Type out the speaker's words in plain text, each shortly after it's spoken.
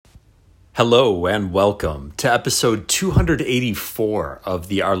Hello and welcome to episode 284 of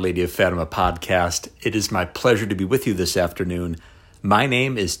the Our Lady of Fatima podcast. It is my pleasure to be with you this afternoon. My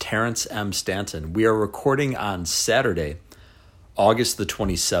name is Terrence M. Stanton. We are recording on Saturday, August the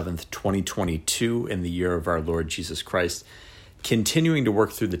 27th, 2022, in the year of our Lord Jesus Christ, continuing to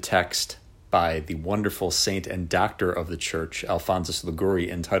work through the text by the wonderful saint and doctor of the church, Alphonsus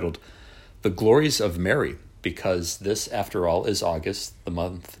Liguori, entitled The Glories of Mary, because this, after all, is August, the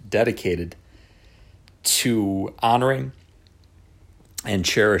month dedicated to honoring and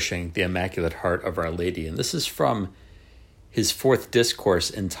cherishing the Immaculate Heart of Our Lady. And this is from his fourth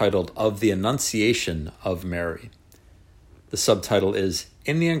discourse entitled Of the Annunciation of Mary. The subtitle is,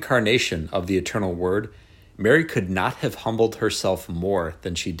 In the Incarnation of the Eternal Word, Mary could not have humbled herself more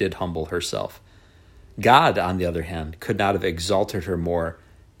than she did humble herself. God, on the other hand, could not have exalted her more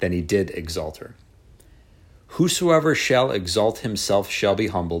than he did exalt her. Whosoever shall exalt himself shall be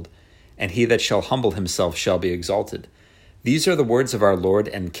humbled, and he that shall humble himself shall be exalted. These are the words of our Lord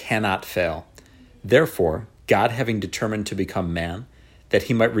and cannot fail. Therefore, God having determined to become man, that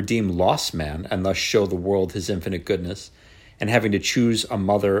he might redeem lost man and thus show the world his infinite goodness, and having to choose a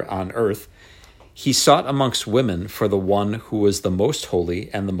mother on earth, he sought amongst women for the one who was the most holy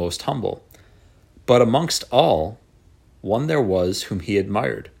and the most humble. But amongst all, one there was whom he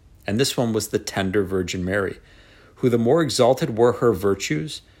admired. And this one was the tender Virgin Mary, who the more exalted were her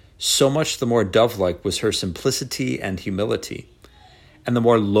virtues, so much the more dove-like was her simplicity and humility, and the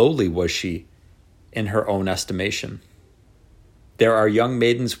more lowly was she in her own estimation. There are young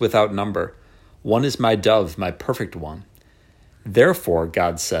maidens without number. One is my dove, my perfect one. Therefore,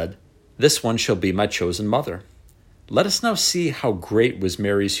 God said, this one shall be my chosen mother. Let us now see how great was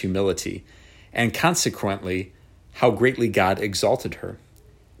Mary's humility, and consequently, how greatly God exalted her.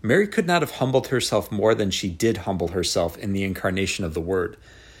 Mary could not have humbled herself more than she did humble herself in the incarnation of the Word.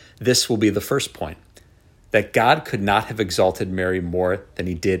 This will be the first point, that God could not have exalted Mary more than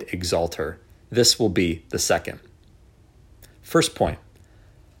he did exalt her. This will be the second. First point,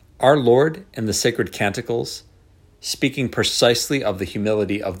 our Lord in the sacred canticles, speaking precisely of the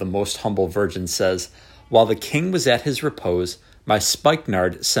humility of the most humble Virgin, says, while the king was at his repose, my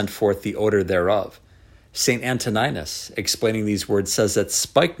spikenard sent forth the odor thereof. St. Antoninus, explaining these words, says that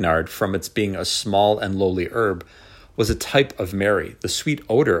spikenard, from its being a small and lowly herb, was a type of Mary, the sweet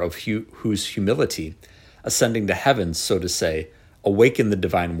odor of whose humility, ascending to heaven, so to say, awakened the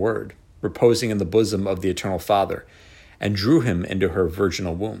divine word, reposing in the bosom of the eternal Father, and drew him into her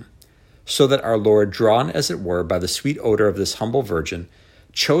virginal womb, so that our Lord, drawn as it were by the sweet odor of this humble virgin,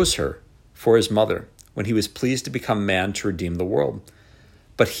 chose her for his mother, when he was pleased to become man to redeem the world.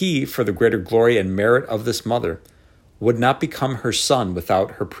 But he, for the greater glory and merit of this mother, would not become her son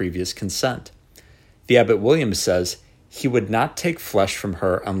without her previous consent. The Abbot Williams says, he would not take flesh from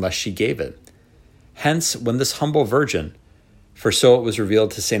her unless she gave it. Hence, when this humble virgin, for so it was revealed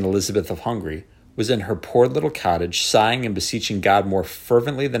to St. Elizabeth of Hungary, was in her poor little cottage, sighing and beseeching God more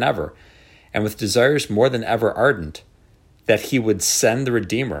fervently than ever, and with desires more than ever ardent, that he would send the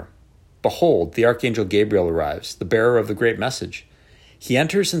Redeemer, behold, the Archangel Gabriel arrives, the bearer of the great message. He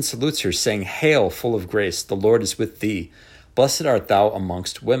enters and salutes her, saying, Hail, full of grace, the Lord is with thee. Blessed art thou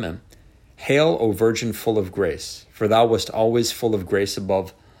amongst women. Hail, O Virgin full of grace, for thou wast always full of grace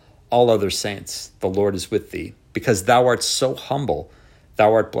above all other saints. The Lord is with thee. Because thou art so humble,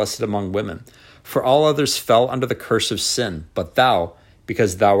 thou art blessed among women. For all others fell under the curse of sin, but thou,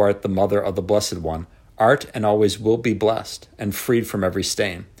 because thou art the mother of the Blessed One, art and always will be blessed, and freed from every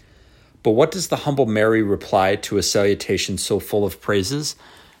stain. But what does the humble Mary reply to a salutation so full of praises?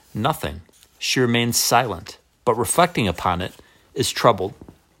 Nothing. She remains silent, but reflecting upon it, is troubled.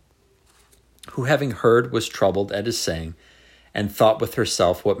 Who having heard was troubled at his saying, and thought with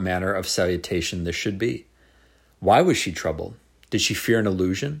herself what manner of salutation this should be. Why was she troubled? Did she fear an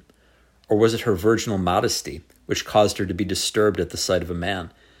illusion? Or was it her virginal modesty, which caused her to be disturbed at the sight of a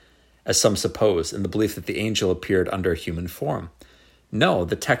man, as some suppose, in the belief that the angel appeared under a human form? No,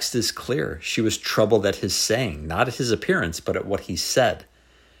 the text is clear. She was troubled at his saying, not at his appearance, but at what he said.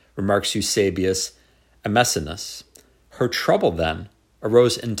 Remarks Eusebius Amessinus. Her trouble, then,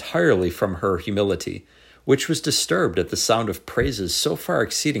 arose entirely from her humility, which was disturbed at the sound of praises so far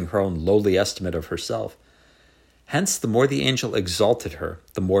exceeding her own lowly estimate of herself. Hence, the more the angel exalted her,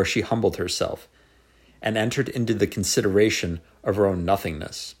 the more she humbled herself, and entered into the consideration of her own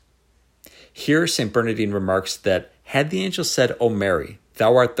nothingness. Here, St. Bernardine remarks that had the angel said, O Mary,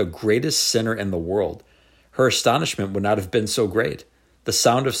 thou art the greatest sinner in the world, her astonishment would not have been so great. The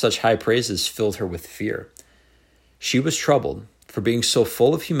sound of such high praises filled her with fear. She was troubled, for being so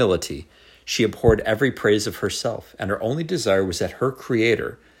full of humility, she abhorred every praise of herself, and her only desire was that her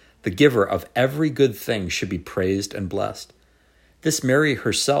Creator, the giver of every good thing, should be praised and blessed. This Mary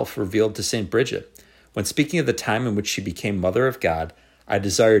herself revealed to St. Bridget, when speaking of the time in which she became Mother of God, I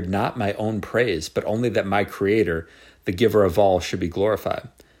desired not my own praise, but only that my Creator, the giver of all, should be glorified.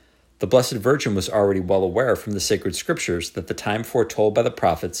 The Blessed Virgin was already well aware from the sacred scriptures that the time foretold by the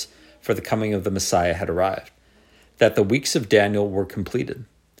prophets for the coming of the Messiah had arrived, that the weeks of Daniel were completed,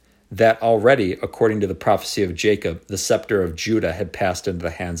 that already, according to the prophecy of Jacob, the scepter of Judah had passed into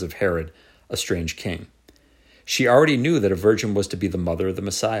the hands of Herod, a strange king. She already knew that a virgin was to be the mother of the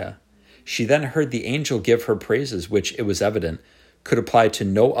Messiah. She then heard the angel give her praises, which, it was evident, could apply to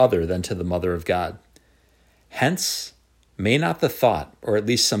no other than to the Mother of God. Hence, may not the thought, or at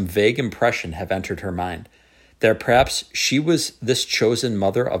least some vague impression, have entered her mind, that perhaps she was this chosen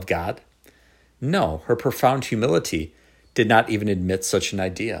Mother of God? No, her profound humility did not even admit such an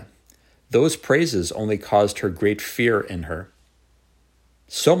idea. Those praises only caused her great fear in her.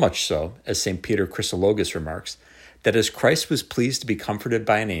 So much so, as St. Peter Chrysologus remarks, that as Christ was pleased to be comforted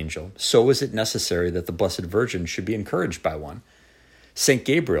by an angel, so was it necessary that the Blessed Virgin should be encouraged by one. St.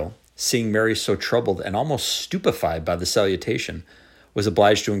 Gabriel, seeing Mary so troubled and almost stupefied by the salutation, was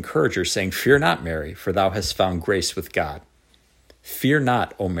obliged to encourage her, saying, "Fear not, Mary, for thou hast found grace with God." Fear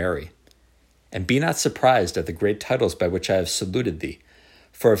not, O Mary, and be not surprised at the great titles by which I have saluted thee.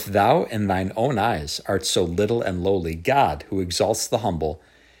 For if thou in thine own eyes art so little and lowly, God, who exalts the humble,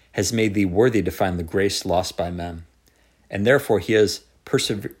 has made thee worthy to find the grace lost by men. And therefore he has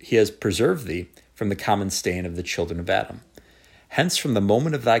preserved thee from the common stain of the children of Adam. Hence, from the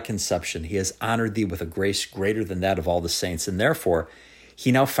moment of thy conception, he has honored thee with a grace greater than that of all the saints, and therefore he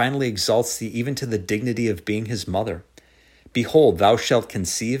now finally exalts thee even to the dignity of being his mother. Behold, thou shalt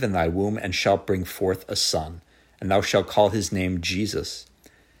conceive in thy womb, and shalt bring forth a son, and thou shalt call his name Jesus.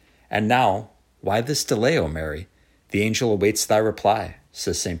 And now, why this delay, O Mary? The angel awaits thy reply,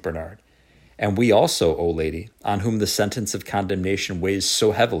 says St. Bernard. And we also, O Lady, on whom the sentence of condemnation weighs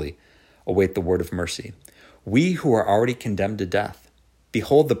so heavily, await the word of mercy. We who are already condemned to death,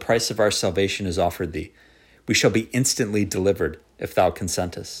 behold, the price of our salvation is offered thee. We shall be instantly delivered if thou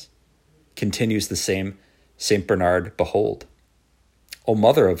consentest. Continues the same St. Bernard, behold, O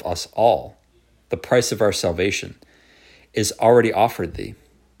Mother of us all, the price of our salvation is already offered thee.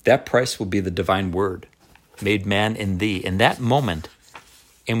 That price will be the divine word, made man in thee. In that moment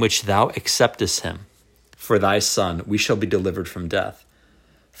in which thou acceptest him for thy Son, we shall be delivered from death.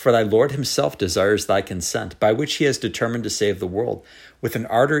 For thy Lord himself desires thy consent, by which he has determined to save the world, with an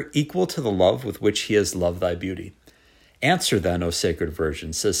ardor equal to the love with which he has loved thy beauty. Answer then, O Sacred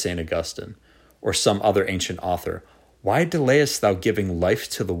Virgin, says St. Augustine, or some other ancient author, why delayest thou giving life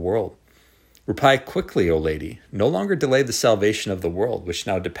to the world? Reply quickly, O Lady, no longer delay the salvation of the world, which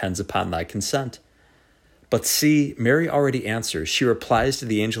now depends upon thy consent. But see, Mary already answers. She replies to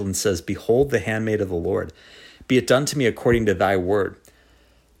the angel and says, Behold the handmaid of the Lord. Be it done to me according to thy word.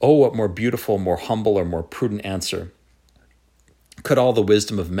 Oh, what more beautiful, more humble, or more prudent answer could all the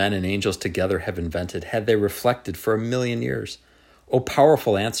wisdom of men and angels together have invented, had they reflected for 1,000,000 years? O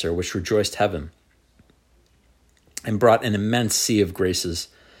powerful answer, which rejoiced heaven and brought an immense sea of graces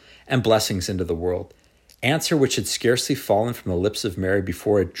and blessings into the world. Answer which had scarcely fallen from the lips of Mary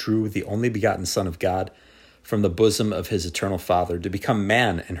before it drew the only begotten Son of God from the bosom of his eternal Father to become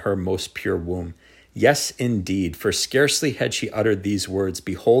man in her most pure womb. Yes, indeed, for scarcely had she uttered these words,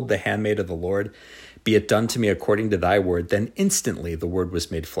 Behold the handmaid of the Lord, be it done to me according to thy word, then instantly the word was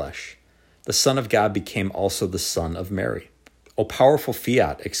made flesh. The Son of God became also the Son of Mary. O powerful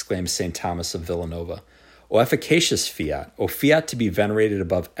fiat, exclaims St. Thomas of Villanova. O efficacious fiat, O fiat to be venerated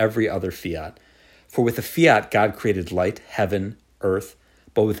above every other fiat. For with the fiat God created light, heaven, earth,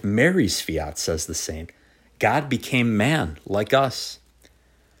 but with Mary's fiat, says the saint, God became man like us.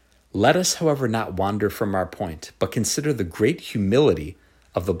 Let us, however, not wander from our point, but consider the great humility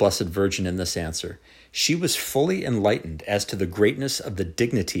of the Blessed Virgin in this answer. She was fully enlightened as to the greatness of the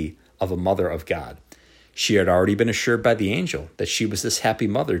dignity of a mother of God. She had already been assured by the angel that she was this happy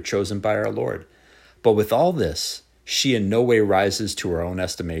mother chosen by our Lord. But with all this, she in no way rises to her own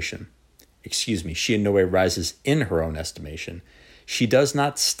estimation. She in no way rises in her own estimation. She does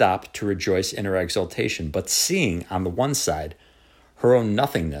not stop to rejoice in her exaltation, but seeing on the one side her own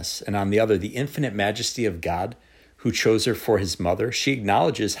nothingness, and on the other the infinite majesty of God, who chose her for his mother, she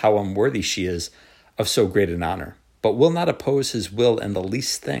acknowledges how unworthy she is of so great an honor, but will not oppose his will in the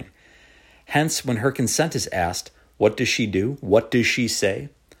least thing. Hence, when her consent is asked, what does she do? What does she say?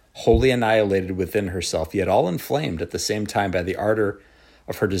 Wholly annihilated within herself, yet all inflamed at the same time by the ardor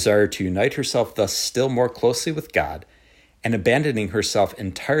of her desire to unite herself thus still more closely with God, and abandoning herself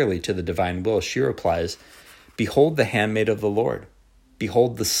entirely to the divine will, she replies, Behold the handmaid of the Lord.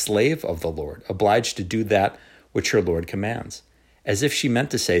 Behold the slave of the Lord, obliged to do that which her Lord commands. As if she meant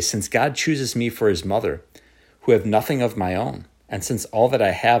to say, since God chooses me for his mother, who have nothing of my own, and since all that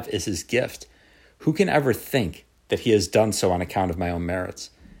I have is his gift, who can ever think that he has done so on account of my own merits?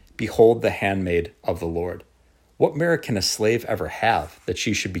 Behold the handmaid of the Lord. What merit can a slave ever have that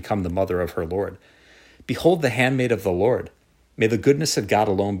she should become the mother of her Lord? Behold the handmaid of the Lord. May the goodness of God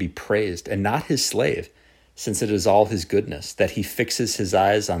alone be praised, and not his slave, since it is all his goodness, that he fixes his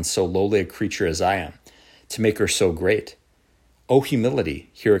eyes on so lowly a creature as I am, to make her so great. O humility,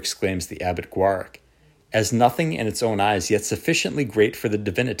 here exclaims the abbot Guaric, as nothing in its own eyes, yet sufficiently great for the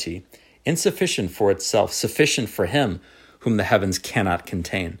divinity, insufficient for itself, sufficient for him whom the heavens cannot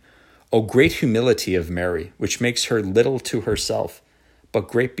contain. O great humility of Mary, which makes her little to herself, but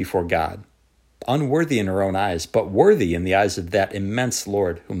great before God, unworthy in her own eyes, but worthy in the eyes of that immense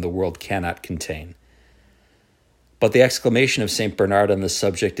Lord whom the world cannot contain. But the exclamation of St. Bernard on this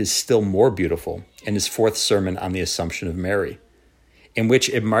subject is still more beautiful in his fourth sermon on the Assumption of Mary, in which,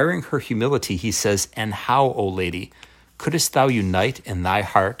 admiring her humility, he says, And how, O Lady, couldst thou unite in thy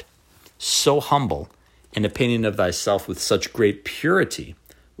heart, so humble, an opinion of thyself with such great purity,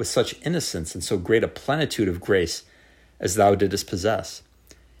 with such innocence, and so great a plenitude of grace as thou didst possess?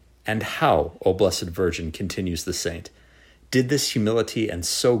 And how, O Blessed Virgin, continues the saint, did this humility and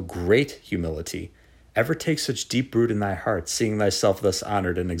so great humility ever take such deep root in thy heart, seeing thyself thus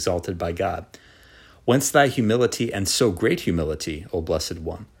honored and exalted by God? Whence thy humility and so great humility, O Blessed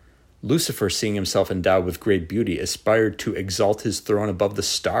One? Lucifer, seeing himself endowed with great beauty, aspired to exalt his throne above the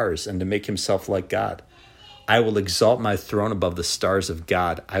stars and to make himself like God. I will exalt my throne above the stars of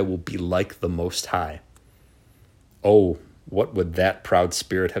God. I will be like the Most High. Oh, what would that proud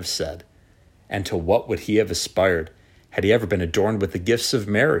spirit have said? And to what would he have aspired had he ever been adorned with the gifts of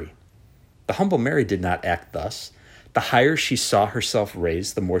Mary? The humble Mary did not act thus. The higher she saw herself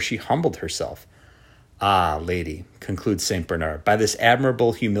raised, the more she humbled herself. Ah, Lady, concludes St. Bernard, by this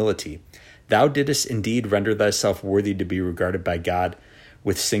admirable humility, thou didst indeed render thyself worthy to be regarded by God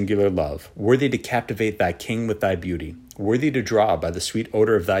with singular love, worthy to captivate thy King with thy beauty, worthy to draw by the sweet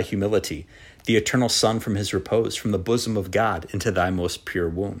odor of thy humility the eternal Son from his repose, from the bosom of God into thy most pure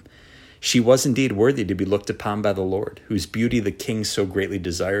womb. She was indeed worthy to be looked upon by the Lord, whose beauty the King so greatly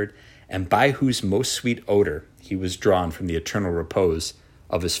desired, and by whose most sweet odor he was drawn from the eternal repose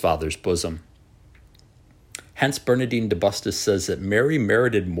of his Father's bosom. Hence Bernardine de Bustis says that Mary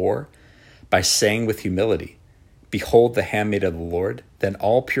merited more by saying with humility, Behold the handmaid of the Lord, than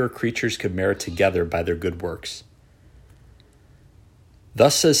all pure creatures could merit together by their good works.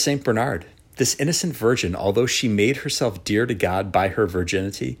 Thus says St. Bernard, this innocent virgin, although she made herself dear to God by her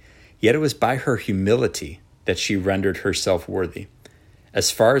virginity, yet it was by her humility that she rendered herself worthy,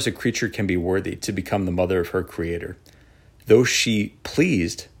 as far as a creature can be worthy, to become the mother of her Creator. Though she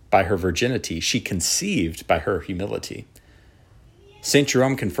pleased by her virginity, she conceived by her humility. St.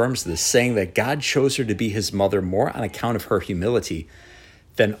 Jerome confirms this, saying that God chose her to be his mother more on account of her humility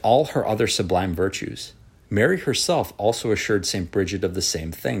than all her other sublime virtues. Mary herself also assured St. Bridget of the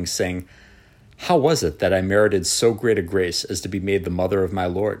same thing, saying, How was it that I merited so great a grace as to be made the mother of my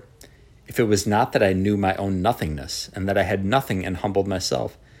Lord? If it was not that I knew my own nothingness, and that I had nothing and humbled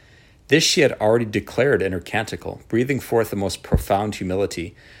myself. This she had already declared in her canticle, breathing forth the most profound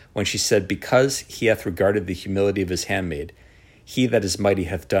humility, when she said, Because he hath regarded the humility of his handmaid, he that is mighty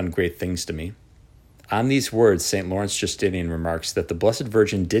hath done great things to me. On these words, St. Lawrence Justinian remarks that the Blessed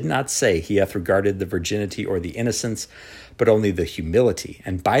Virgin did not say he hath regarded the virginity or the innocence, but only the humility.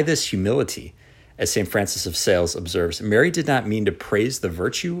 And by this humility, as St. Francis of Sales observes, Mary did not mean to praise the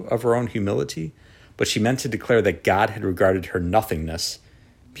virtue of her own humility, but she meant to declare that God had regarded her nothingness,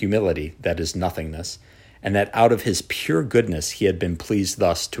 humility, that is nothingness, and that out of his pure goodness he had been pleased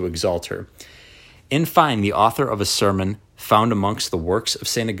thus to exalt her. In fine, the author of a sermon found amongst the works of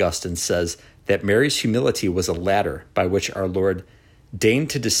St. Augustine says that Mary's humility was a ladder by which our Lord deigned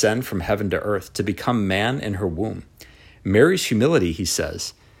to descend from heaven to earth, to become man in her womb. Mary's humility, he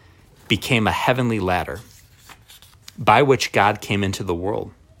says, became a heavenly ladder by which God came into the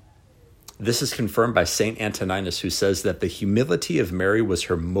world. This is confirmed by St. Antoninus, who says that the humility of Mary was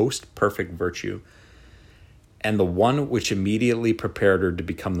her most perfect virtue, and the one which immediately prepared her to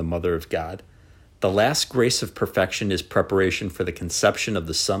become the mother of God. The last grace of perfection is preparation for the conception of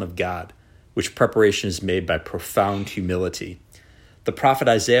the Son of God, which preparation is made by profound humility. The prophet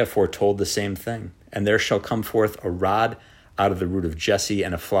Isaiah foretold the same thing, and there shall come forth a rod out of the root of Jesse,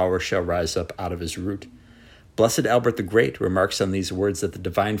 and a flower shall rise up out of his root. Blessed Albert the Great remarks on these words that the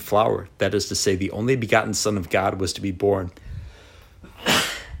divine flower, that is to say, the only begotten Son of God, was to be born.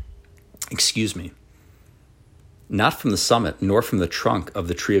 not from the summit, nor from the trunk of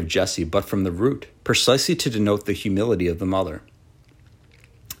the tree of Jesse, but from the root, precisely to denote the humility of the mother.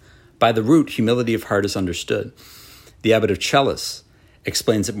 By the root, humility of heart is understood. The abbot of Celles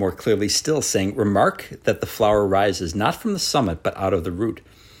explains it more clearly still, saying, "Remark that the flower rises not from the summit, but out of the root.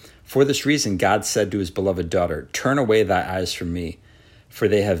 For this reason God said to his beloved daughter, 'Turn away thy eyes from me, for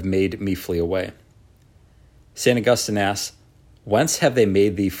they have made me flee away.'" St. Augustine asks, "Whence have they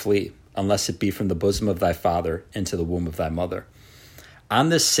made thee flee, unless it be from the bosom of thy father into the womb of thy mother?" On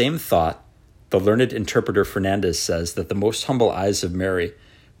this same thought, the learned interpreter Fernandez says that the most humble eyes of Mary,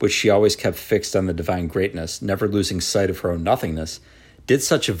 which she always kept fixed on the divine greatness, never losing sight of her own nothingness, did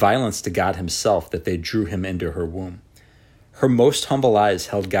such violence to God himself that they drew him into her womb. Her most humble eyes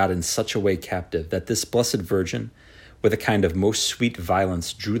held God in such a way captive that this blessed Virgin, with a kind of most sweet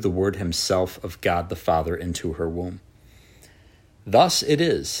violence, drew the Word himself of God the Father into her womb. Thus it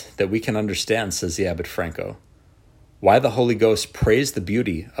is that we can understand, says the Abbot Franco, why the Holy Ghost praised the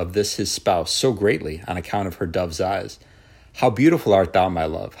beauty of this his spouse so greatly on account of her dove's eyes. "How beautiful art thou, my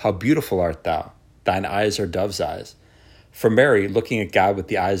love! How beautiful art thou! Thine eyes are dove's eyes." For Mary, looking at God with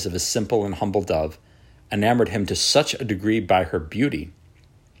the eyes of a simple and humble dove, enamored him to such a degree by her beauty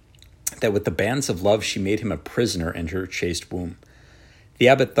that with the bands of love she made him a prisoner in her chaste womb. The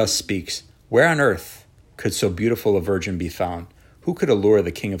abbot thus speaks, "Where on earth could so beautiful a virgin be found? Who could allure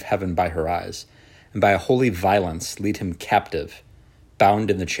the King of Heaven by her eyes, and by a holy violence lead him captive, bound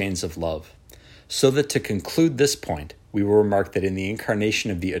in the chains of love?" So that to conclude this point, we will remark that in the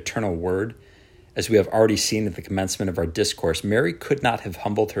incarnation of the eternal Word, as we have already seen at the commencement of our discourse, Mary could not have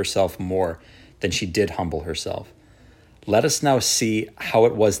humbled herself more than she did humble herself. Let us now see how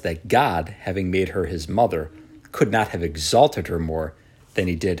it was that God, having made her his mother, could not have exalted her more than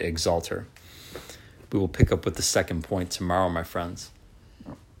he did exalt her. We will pick up with the second point tomorrow, my friends.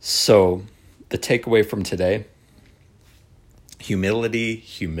 So, the takeaway from today: humility,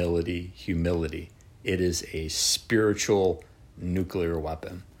 humility, humility. It is a spiritual nuclear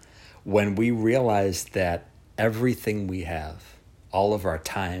weapon. When we realize that everything we have, all of our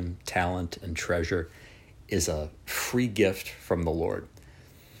time, talent, and treasure, is a free gift from the Lord,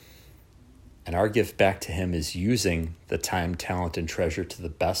 and our gift back to him is using the time, talent, and treasure to the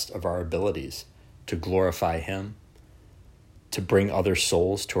best of our abilities to glorify him, to bring other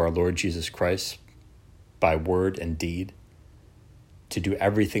souls to our Lord Jesus Christ by word and deed, to do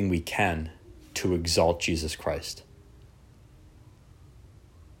everything we can to exalt Jesus Christ.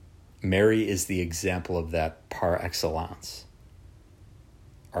 Mary is the example of that par excellence.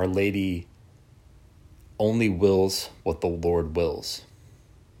 Our Lady only wills what the Lord wills.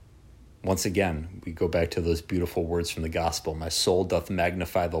 Once again, we go back to those beautiful words from the gospel. "My soul doth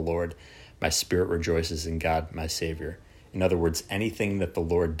magnify the Lord. My spirit rejoices in God, my Savior." In other words, anything that the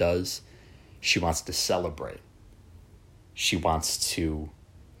Lord does, she wants to celebrate. She wants to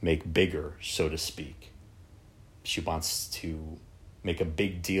make bigger, so to speak. She wants to make a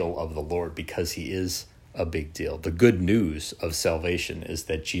big deal of the Lord because he is a big deal. The good news of salvation is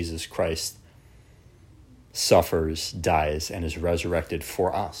that Jesus Christ suffers, dies, and is resurrected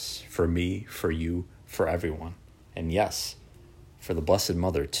for us, for me, for you, for everyone. And yes, for the Blessed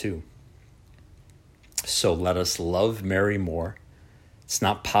Mother too. So let us love Mary more. It's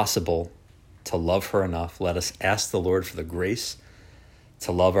not possible to love her enough. Let us ask the Lord for the grace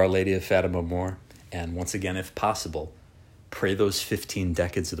to love Our Lady of Fatima more. And once again, if possible, pray those 15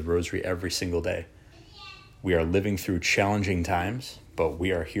 decades of the Rosary every single day. We are living through challenging times, but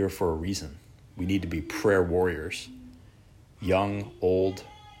we are here for a reason. We need to be prayer warriors. Young, old,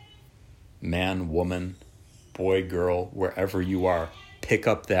 man, woman, boy, girl, wherever you are, pick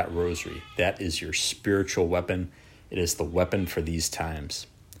up that rosary. That is your spiritual weapon. It is the weapon for these times.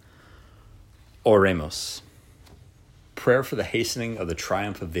 Oremos. Prayer for the hastening of the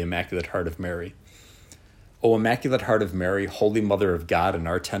triumph of the Immaculate Heart of Mary. O Immaculate Heart of Mary, Holy Mother of God and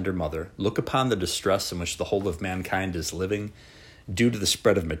our tender Mother, look upon the distress in which the whole of mankind is living due to the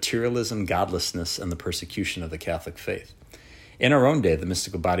spread of materialism, godlessness, and the persecution of the Catholic faith. In our own day, the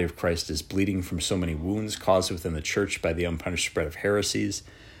mystical body of Christ is bleeding from so many wounds caused within the Church by the unpunished spread of heresies,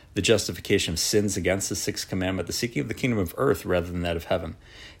 the justification of sins against the Sixth Commandment, the seeking of the kingdom of earth rather than that of heaven,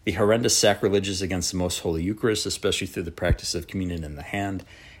 the horrendous sacrileges against the Most Holy Eucharist, especially through the practice of communion in the hand,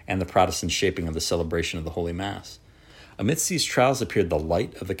 and the Protestant shaping of the celebration of the Holy Mass. Amidst these trials appeared the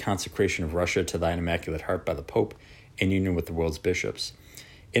light of the consecration of Russia to thine Immaculate Heart by the Pope in union with the world's bishops.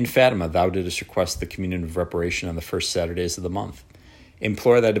 In Fatima, thou didst request the communion of reparation on the first Saturdays of the month.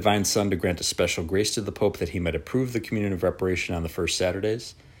 Implore thy divine Son to grant a special grace to the Pope that he might approve the communion of reparation on the first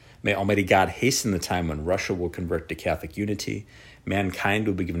Saturdays. May Almighty God hasten the time when Russia will convert to Catholic unity. mankind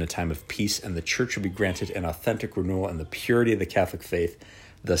will be given a time of peace, and the church will be granted an authentic renewal in the purity of the Catholic faith,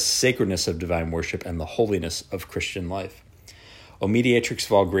 the sacredness of divine worship, and the holiness of Christian life. O mediatrix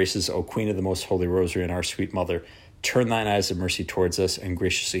of all graces, O Queen of the most holy Rosary, and our sweet Mother, turn thine eyes of mercy towards us and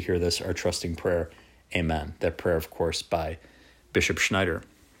graciously hear this, our trusting prayer. Amen. That prayer, of course, by Bishop Schneider.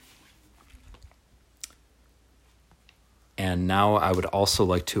 And now I would also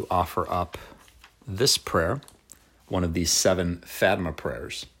like to offer up this prayer, one of these 7 Fatima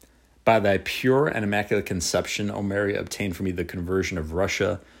prayers. By thy pure and immaculate conception, O Mary, obtain for me the conversion of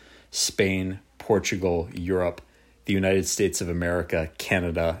Russia, Spain, Portugal, Europe, the United States of America,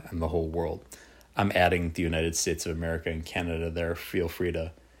 Canada, and the whole world. I'm adding the United States of America and Canada there. Feel free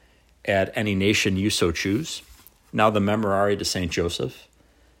to add any nation you so choose. Now the Memorare to Saint Joseph.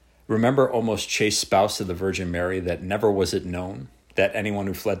 Remember, O most chaste spouse of the Virgin Mary, that never was it known that anyone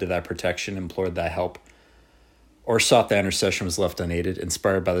who fled to thy protection, implored thy help, or sought thy intercession was left unaided.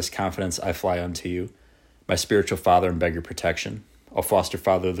 Inspired by this confidence, I fly unto you, my spiritual Father, and beg your protection. O foster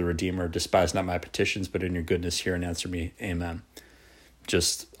Father of the Redeemer, despise not my petitions, but in your goodness hear and answer me. Amen.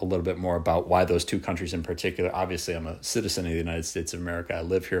 Just a little bit more about why those 2 countries in particular. Obviously, I'm a citizen of the United States of America. I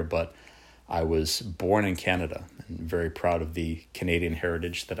live here, but I was born in Canada and very proud of the Canadian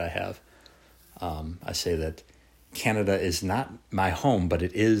heritage that I have. I say that Canada is not my home, but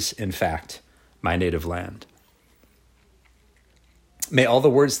it is, in fact, my native land. May all the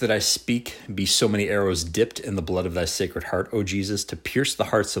words that I speak be so many arrows dipped in the blood of thy sacred heart, O Jesus, to pierce the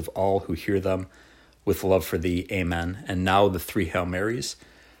hearts of all who hear them with love for thee. Amen. And now the 3 Hail Marys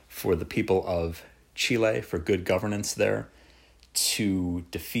for the people of Chile, for good governance there, to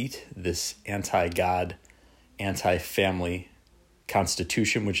defeat this anti-God, anti-family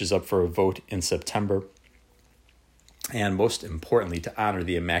constitution, which is up for a vote in September. And most importantly, to honor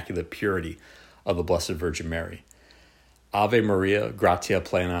the immaculate purity of the Blessed Virgin Mary. Ave Maria, gratia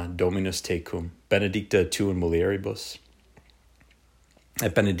plena, Dominus tecum, benedicta tu in mulieribus,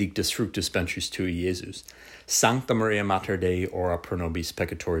 et benedictus fructus ventris tui, Iesus. Sancta Maria Mater Dei, ora pro nobis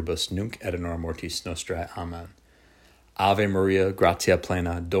peccatoribus, nunc et in hora mortis nostrae. Amen. Ave Maria, gratia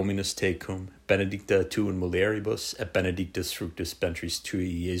plena, Dominus tecum, benedicta tu in mulieribus, et benedictus fructus ventris tui,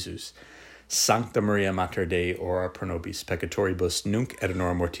 Iesus. Sancta Maria Mater Dei, ora pro nobis peccatoribus, nunc et in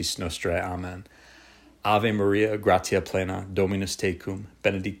hora mortis nostrae. Amen. Ave Maria, gratia plena, Dominus tecum,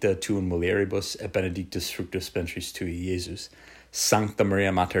 benedicta tu in mulieribus, et benedictus fructus ventris tui, Iesus. Sancta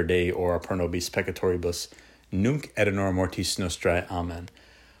Maria Mater Dei, ora pro nobis peccatoribus, nunc et in hora mortis nostrae. Amen.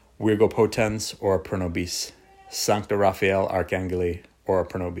 Virgo potens, ora pro nobis. Sancta Raphael Archangeli, ora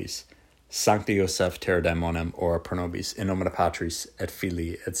pro nobis. Sancta Joseph Terra Daimonem, ora pro nobis. In nomine Patris et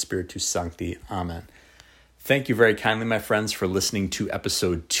Filii et Spiritus Sancti. Amen. Thank you very kindly, my friends, for listening to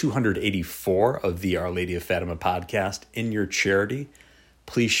episode 284 of the Our Lady of Fatima podcast. In your charity,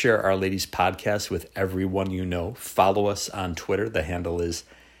 please share Our Lady's podcast with everyone you know. Follow us on Twitter. The handle is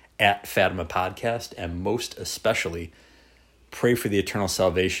 @Fatima Podcast. And most especially, pray for the eternal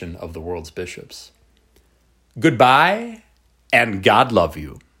salvation of the world's bishops. Goodbye, and God love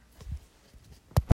you.